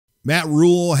Matt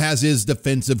Rule has his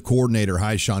defensive coordinator.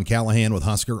 Hi, Sean Callahan with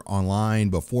Husker Online.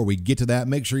 Before we get to that,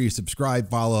 make sure you subscribe,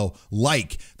 follow,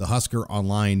 like the Husker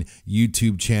Online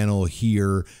YouTube channel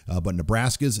here. But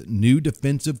Nebraska's new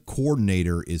defensive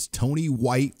coordinator is Tony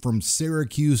White from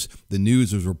Syracuse. The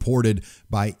news was reported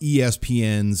by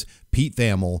ESPN's Pete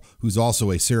Thamel, who's also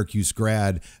a Syracuse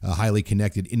grad, highly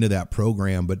connected into that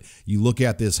program. But you look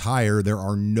at this hire, there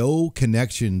are no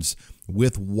connections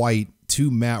with White to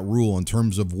Matt Rule in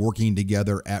terms of working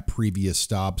together at previous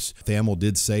stops. Thamel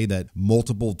did say that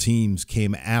multiple teams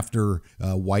came after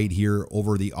White here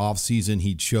over the offseason.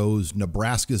 He chose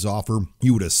Nebraska's offer.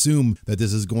 You would assume that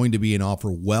this is going to be an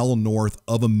offer well north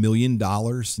of $1 million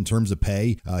in terms of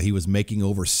pay. He was making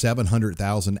over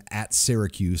 $700,000 at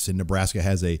Syracuse, and Nebraska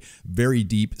has a very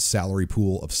deep salary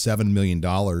pool of $7 million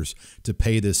to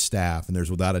pay this staff. And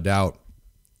there's without a doubt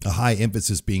a high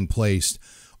emphasis being placed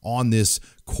on this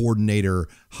coordinator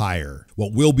hire.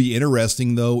 What will be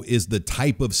interesting, though, is the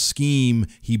type of scheme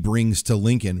he brings to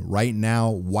Lincoln. Right now,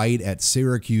 White at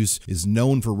Syracuse is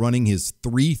known for running his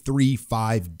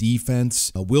 3-3-5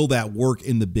 defense. Will that work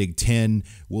in the Big Ten?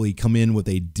 Will he come in with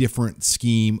a different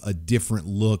scheme, a different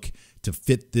look to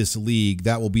fit this league?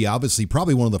 That will be obviously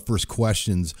probably one of the first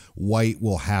questions White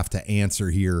will have to answer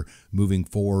here moving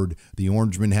forward. The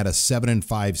Orangemen had a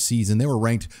 7-5 season. They were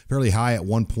ranked fairly high at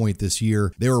one point this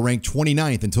year. They were ranked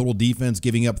 29th in total defense,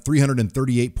 giving up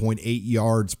 338.8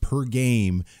 yards per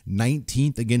game,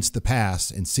 19th against the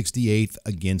pass, and 68th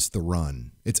against the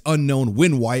run. It's unknown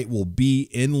when White will be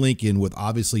in Lincoln, with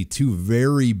obviously two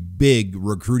very big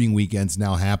recruiting weekends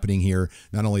now happening here,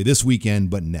 not only this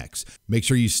weekend, but next. Make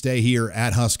sure you stay here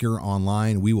at Husker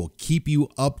Online. We will keep you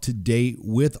up to date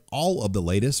with all of the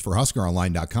latest. For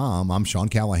HuskerOnline.com, I'm Sean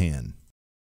Callahan.